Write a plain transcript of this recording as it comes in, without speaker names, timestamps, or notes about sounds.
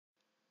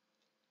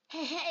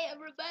Hey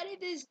everybody,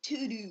 there's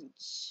two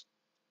dudes.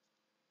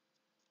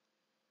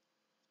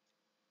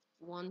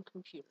 One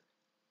computer.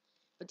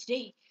 But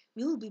today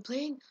we will be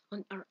playing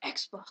on our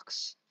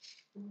Xbox.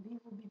 And we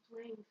will be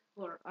playing,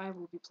 or I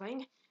will be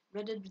playing,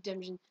 Red Dead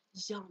Redemption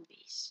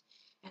Zombies.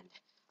 And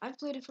I've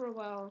played it for a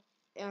while,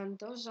 and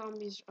those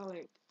zombies are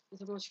like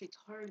the most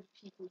retarded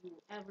people you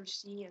will ever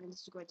see, and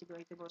this is going to be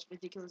like the most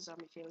ridiculous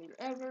zombie failure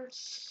ever.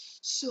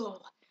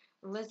 So,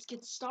 let's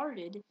get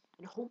started,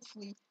 and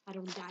hopefully I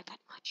don't die that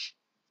much.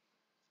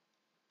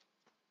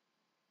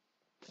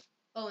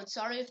 Oh, and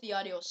sorry if the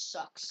audio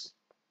sucks.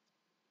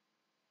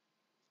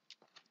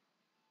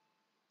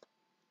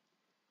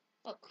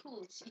 Oh,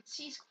 cool. It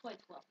sees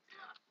quite well.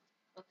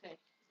 Okay.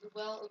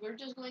 Well, we're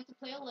just going to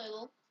play a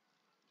little.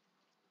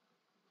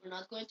 We're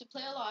not going to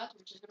play a lot.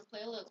 We're just going to play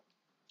a little.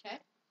 Okay?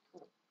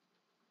 Cool.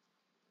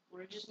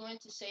 We're just going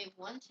to save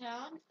one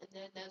town, and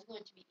then that's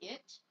going to be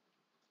it.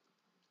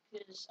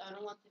 Because I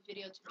don't want the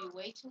video to be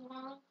way too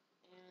long,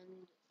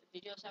 and the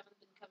videos haven't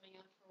been coming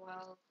out for a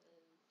while, because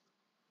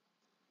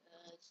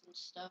some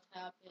stuff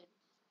happened.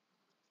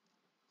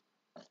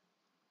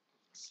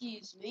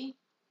 Excuse me.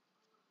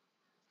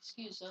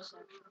 Excuse us,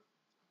 actually.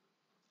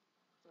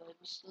 But we're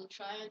still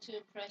trying to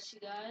impress you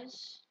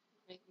guys.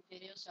 Making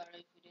videos. Sorry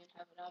if we didn't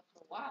have it out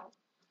for a while.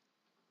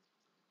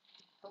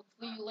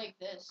 Hopefully you like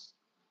this.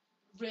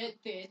 Red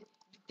Dead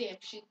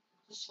Redemption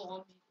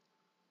Zombie,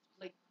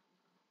 like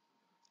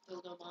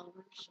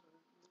Build-A-Mongers.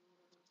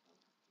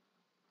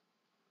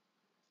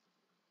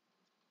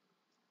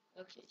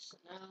 Okay, so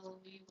now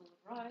we will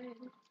ride.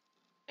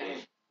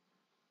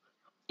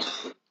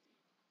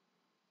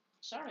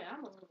 Sorry,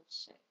 I'm a little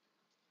sick.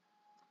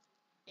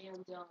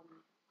 And,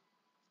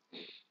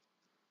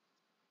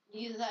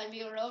 you thought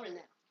we were over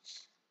now.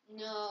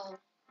 No,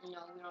 we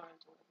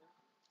aren't over.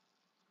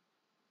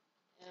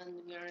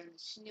 And we are in the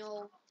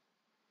snow.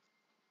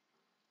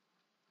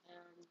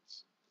 And,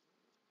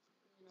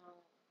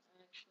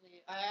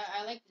 actually,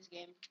 I like this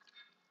game.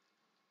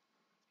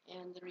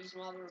 And the reason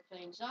why we were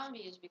playing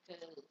Zombie is because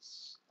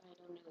I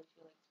don't really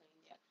feel like playing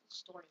the actual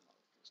story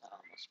mode, because I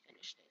almost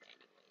finished it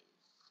anyways.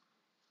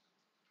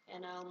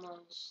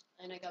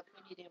 And I got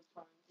pretty damn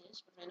far in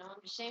this, but right now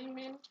I'm just saving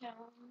random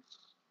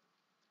towns,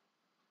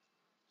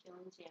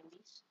 killing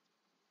zombies.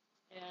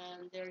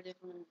 And there are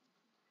different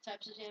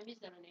types of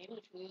zombies that I name,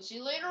 which we will see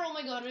later. Oh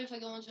my god, if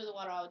I go into the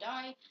water, I'll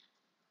die.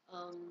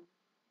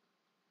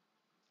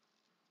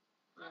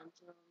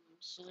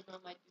 Soon I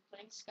might be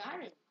playing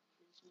Skyrim,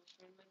 because my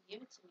friend might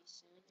give it to me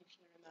soon, if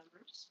he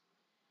remembers.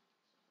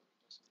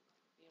 So he doesn't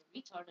be a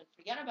retard and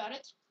forget about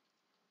it.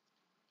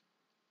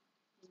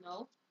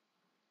 No.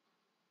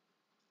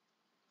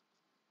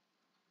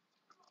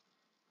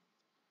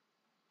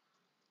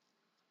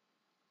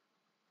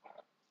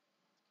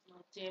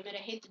 Oh, damn it, I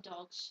hate the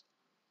dogs.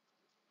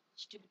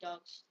 Stupid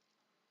dogs.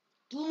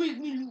 Don't make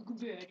me look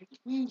bad.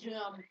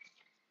 Yeah.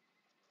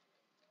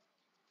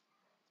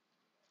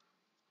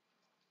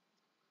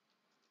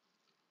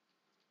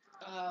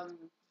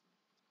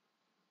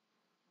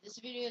 This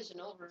video isn't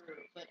over,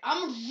 but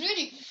I'm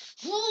ready.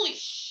 Holy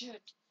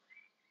shit.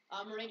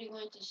 I'm already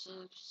going to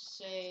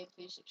say,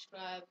 please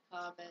subscribe,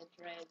 comment,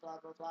 rate, blah,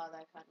 blah, blah,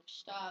 that kind of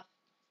stuff.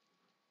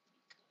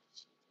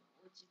 Because,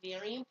 it's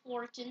very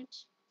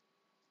important.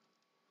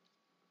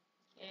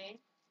 Okay?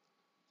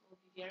 We'll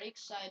be very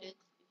excited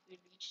if we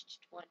reach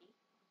 20.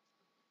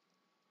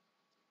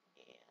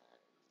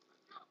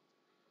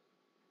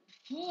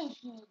 And,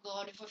 oh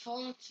god, if I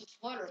fall into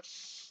water,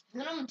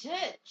 then I'm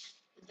dead.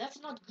 That's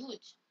not good.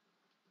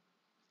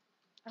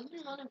 I've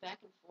been running back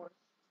and forth,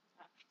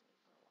 actually,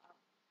 for a while.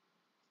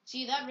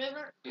 See that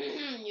river?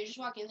 You just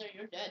walk in there,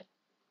 you're dead.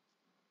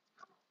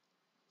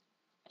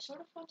 I sort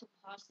of want to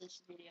pause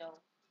this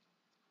video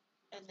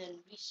and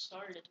then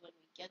restart it when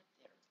we get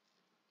there.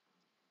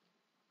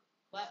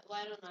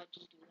 Why don't I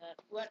just do that?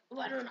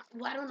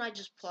 Why don't I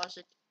just pause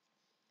it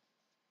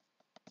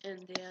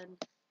and then?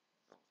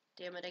 Oh,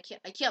 damn it!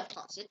 I can't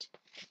pause it.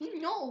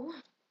 No.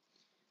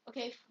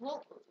 Okay.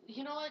 Well,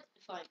 you know what?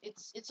 Fine.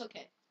 It's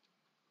okay.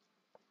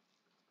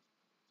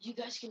 You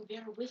guys can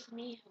bear with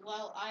me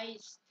while I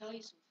tell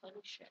you some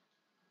funny shit.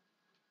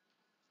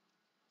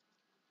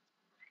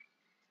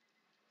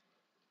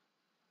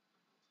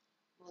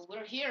 Well,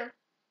 we're here.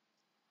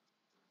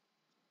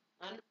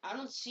 I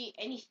don't see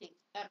anything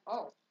at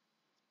all.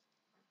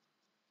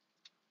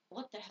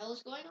 What the hell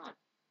is going on?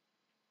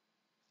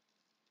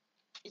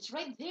 It's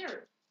right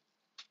there.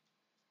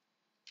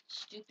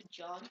 Stupid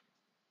John.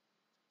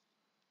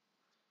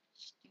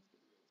 Stupid.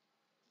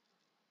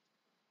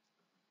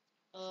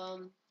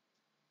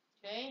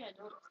 Okay, I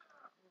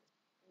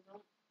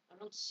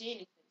don't see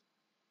anything.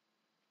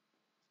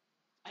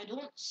 I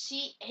don't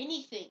see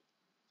anything.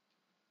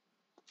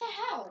 What the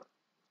hell?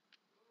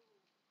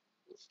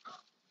 Is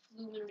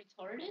Flumin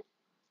retarded?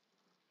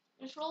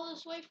 Just roll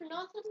this way for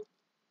nothing?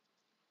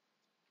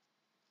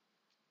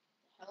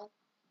 The hell?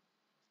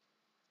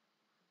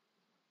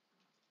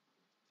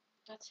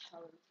 That's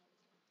hell retarded.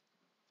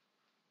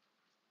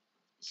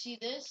 You see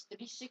this? The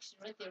B60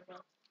 right there, bro.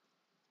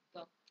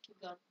 Go.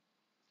 Keep going.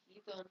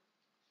 Keep going.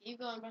 Keep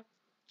going, bro.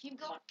 Keep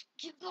going.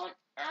 Keep going.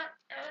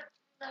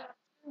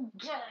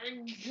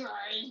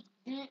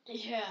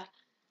 Yeah.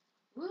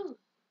 Woo.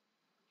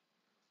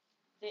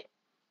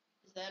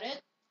 Is that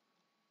it?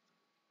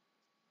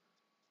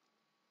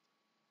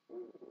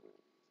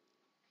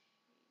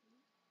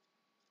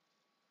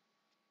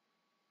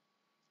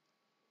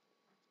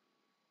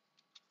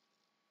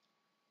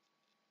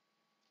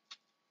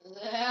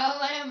 The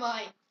hell am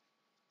I?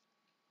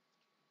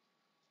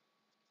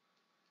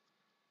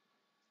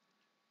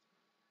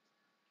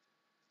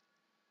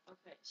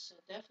 Okay, so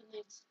definitely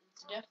it's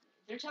definitely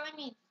they're telling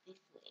me it's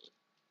this way.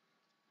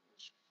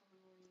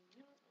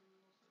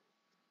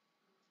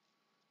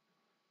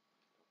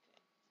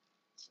 Okay,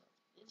 so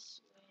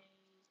this way.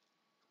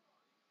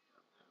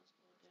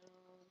 Let's go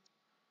down.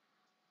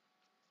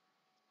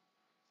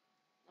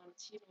 Now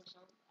let's see what's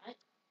on.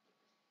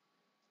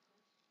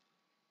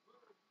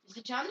 Is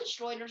the town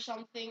destroyed or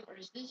something, or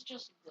is this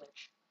just a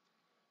glitch?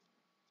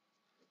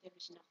 There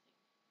is nothing.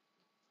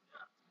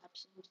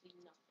 Absolutely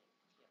nothing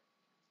here.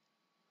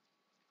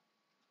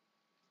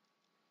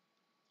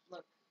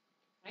 Look,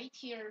 right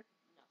here,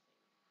 nothing.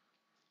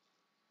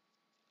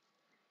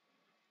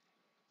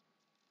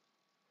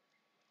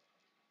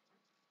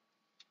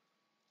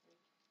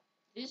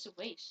 This is a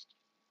waste.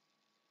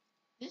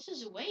 This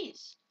is a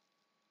waste.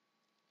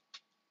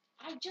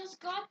 I just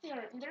got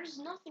there, and there's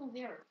nothing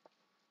there.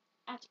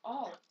 At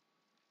all.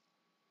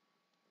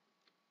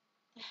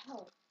 The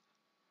hell?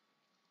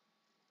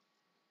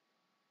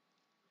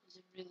 This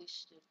is really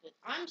stupid.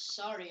 I'm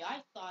sorry,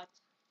 I thought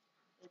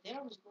that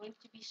there was going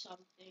to be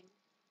something,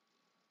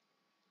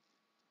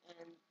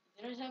 and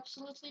there's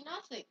absolutely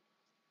nothing.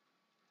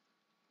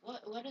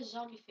 What is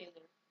zombie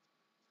failure?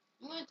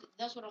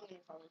 That's what I'm going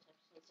to call this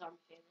episode,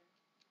 zombie failure.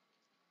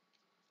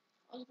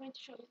 I was going to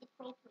show you the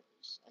pro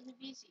pros, and the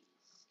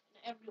BZs,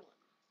 and everyone.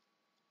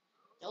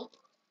 Nope.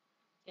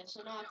 Guess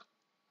not.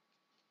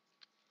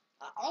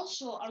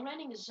 Also, I'm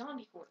running a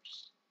zombie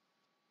horse.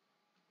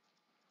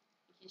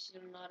 In case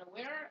you're not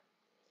aware,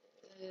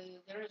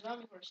 there are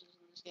zombie horses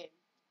in this game.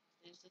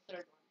 This is the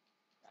third one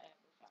that I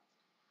ever found.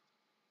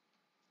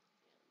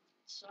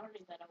 And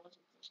sorry that I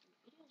wasn't posting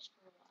videos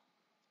for a while.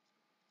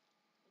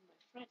 And my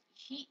friend,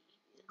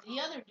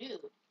 the other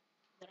dude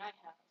that I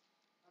have,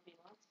 I mean,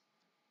 what?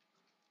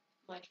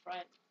 My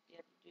friend, the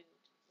other dude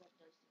that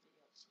does the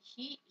videos,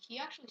 he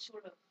actually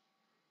sort of.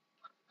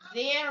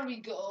 There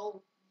we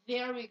go.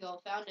 There we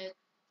go. Found it.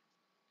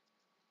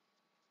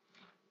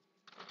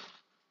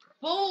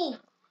 Boom.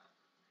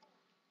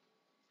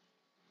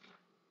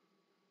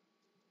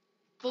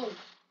 Boom.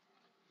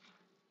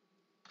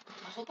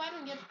 I hope I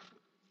don't get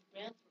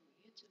banned from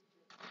YouTube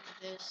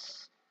for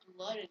this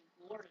blood and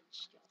gore and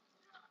stuff.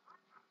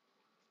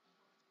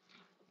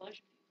 A bunch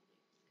of people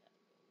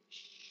gotta go.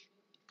 Shoot.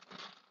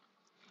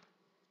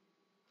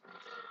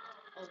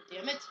 Oh,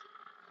 damn it.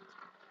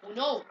 Oh,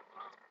 no.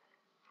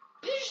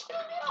 You just threw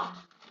me off.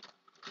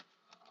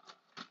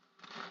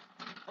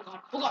 Oh, God.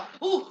 Oh, God.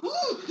 Oh,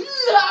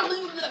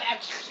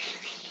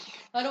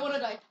 I don't want to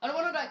die. I don't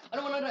want to die. I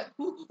don't want to die.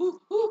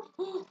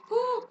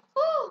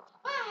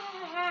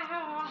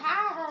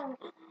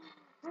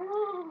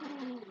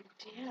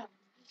 Damn.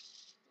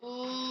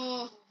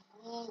 Oh,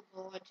 oh,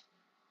 God.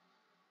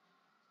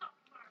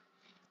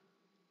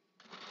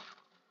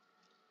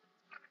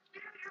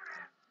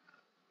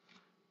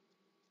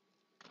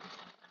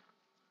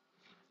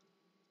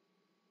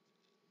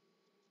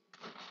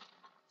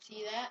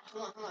 See that?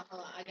 Hold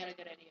on. I got a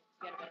good idea.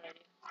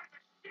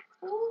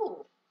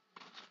 Ooh.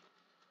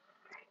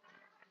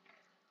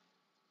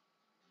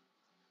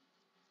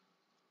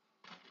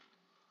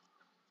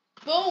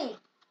 Boom.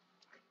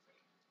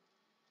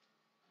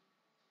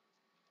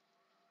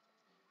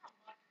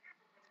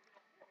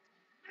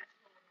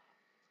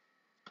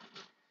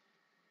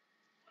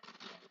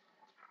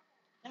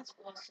 That's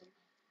awesome.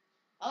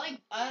 I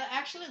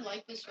actually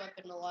like this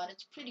weapon a lot.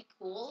 It's pretty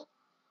cool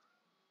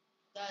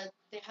that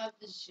they have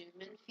the zoom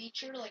in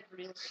feature like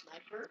real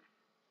sniper,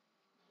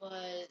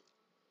 but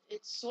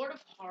it's sort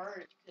of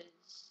hard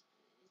because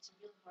it's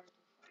really hard to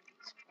find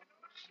these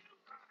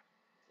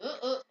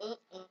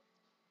fuckers.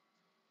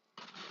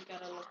 You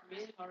gotta look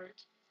really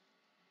hard.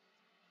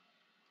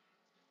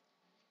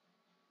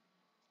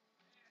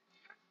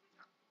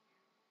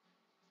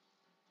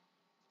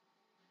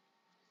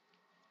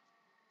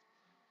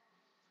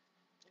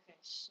 Okay,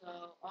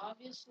 so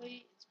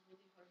obviously it's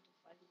really hard to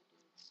find the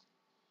dudes.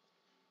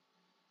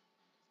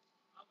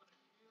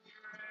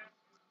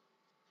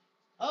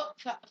 Oh,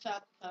 found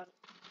it.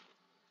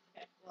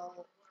 Okay,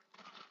 well,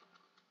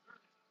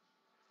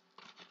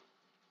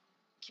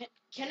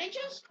 can I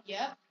just?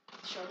 Yep.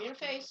 Show me your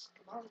face.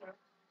 Come on, girl.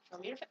 Show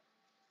me your face.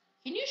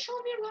 Can you show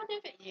me your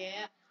goddamn face?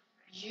 Yeah.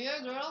 Yeah,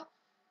 girl.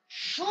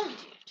 Show me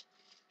it.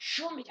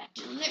 Show me that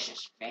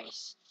delicious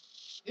face.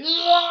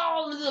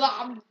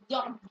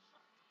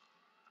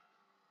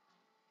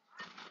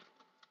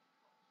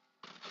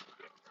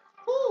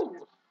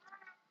 Woo.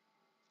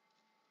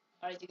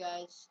 Alright, you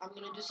guys. I'm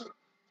gonna do some.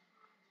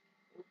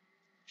 Oh,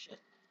 shit.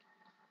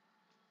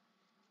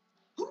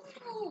 Ooh,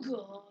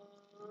 God.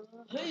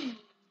 Hey.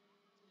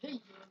 Hey,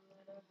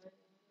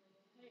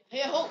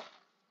 hey, ho!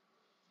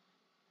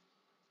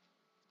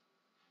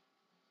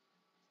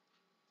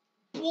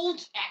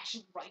 Bolt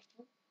action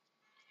rifle.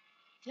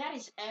 That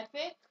is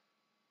epic.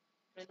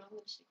 But I'm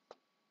gonna stick.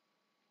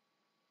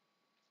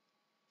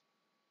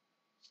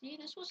 See,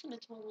 this wasn't a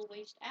total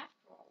waste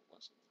after all,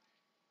 wasn't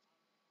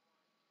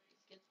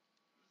it?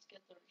 Let's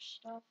get their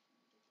stuff and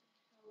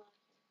get the hell out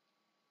of here.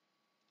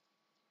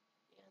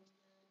 And then I think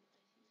that'll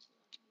be it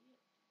for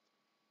today.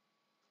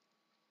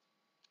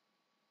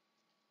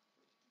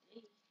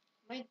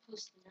 I might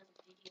post another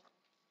video.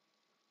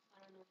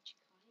 I don't know which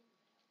kind,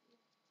 but I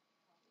will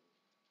probably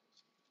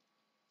post a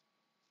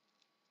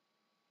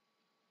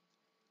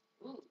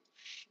video. Ooh,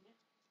 snap.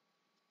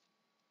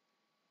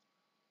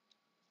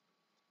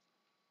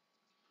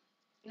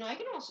 You know, I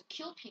can also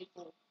kill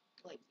people,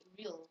 like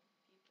real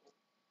people,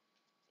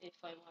 if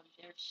I want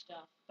their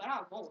stuff. But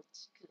I won't,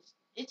 because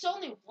it's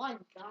only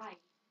one guy.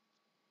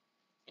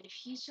 And if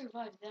he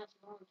survived that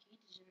long, he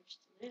deserves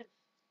to live.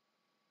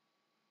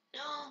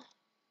 No,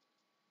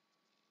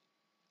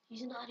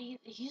 he's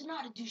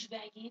not a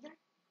douchebag either.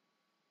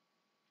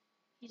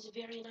 He's a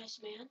very nice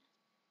man.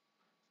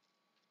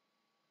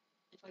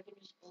 If I can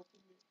just open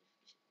the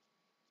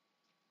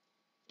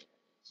there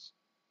it is.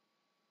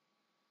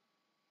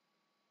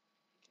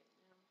 Okay,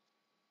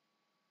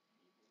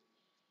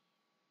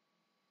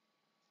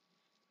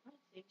 now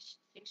alright,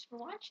 thanks for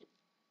watching.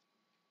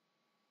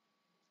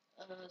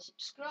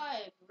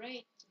 Subscribe,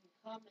 rate, and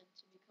comment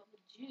to become a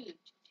dude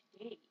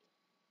today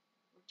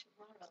or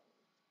tomorrow. Or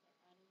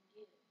I don't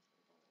give.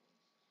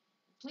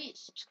 Please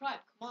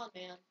subscribe. Come on,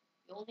 man.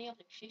 You only have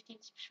like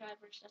 15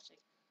 subscribers. That's like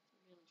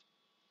really,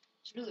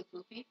 it's really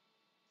poopy.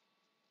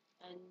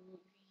 And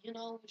you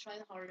know, we try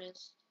the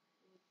hardest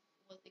with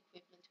what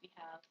equipment we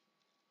have,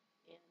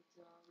 and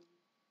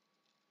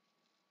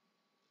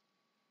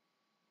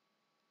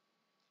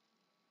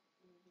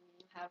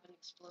have an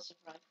explosive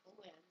rifle.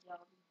 And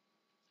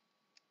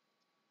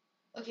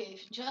okay,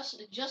 just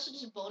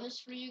as a bonus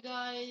for you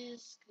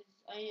guys, because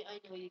I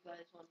know you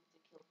guys wanted to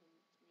kill him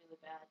really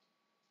bad.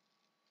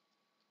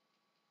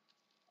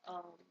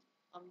 Um,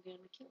 I'm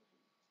gonna kill him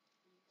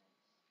for you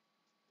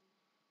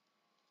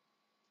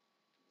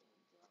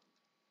guys.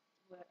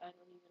 And where I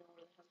don't even know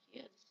where the hell he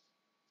is.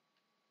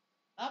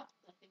 Up,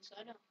 I think so.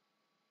 I know.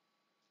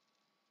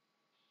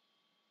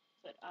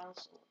 But I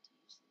also want to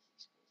use this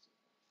explosive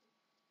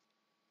rifle.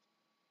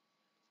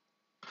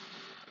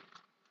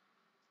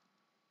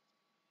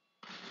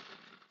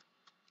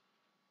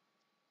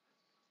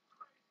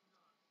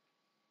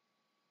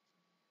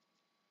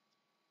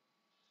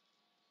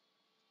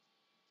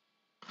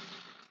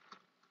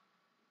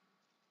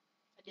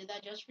 I did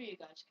that just for you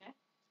guys, okay?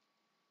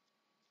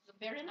 So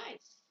very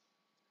nice.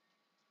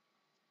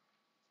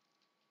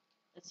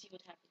 Let's see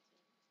what happens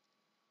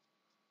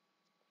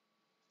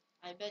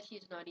then. I bet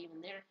he's not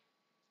even there.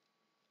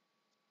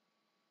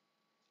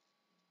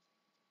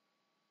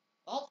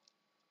 Oh,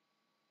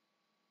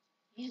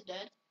 he's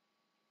dead.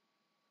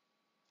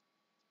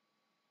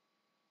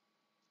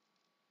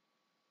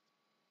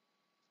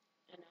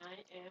 And I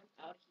am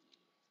out here.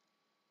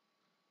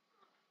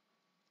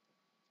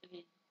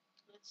 Okay,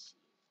 let's see.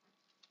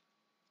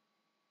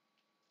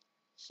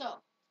 So,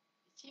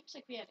 it seems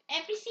like we have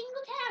every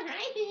single town,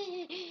 right?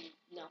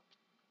 No,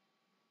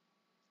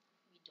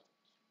 we don't.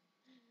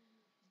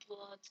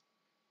 But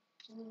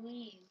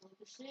please, like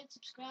I said,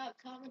 subscribe,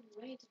 comment,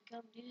 and rate, and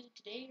become dude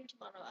today or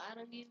tomorrow. I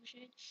don't give a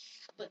shit.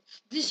 But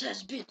this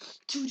has been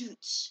Two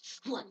Dudes,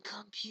 One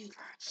Computer.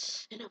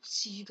 And I'll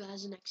see you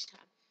guys next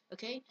time.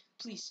 Okay?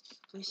 Please,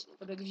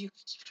 I beg of you,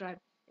 subscribe.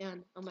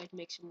 And I might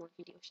make some more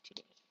videos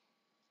today.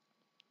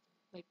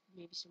 Like,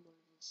 maybe some more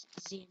of this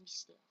zombie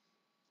stuff.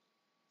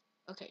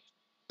 Okay.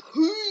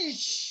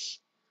 Peace!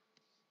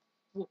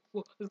 Whoa,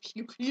 whoa.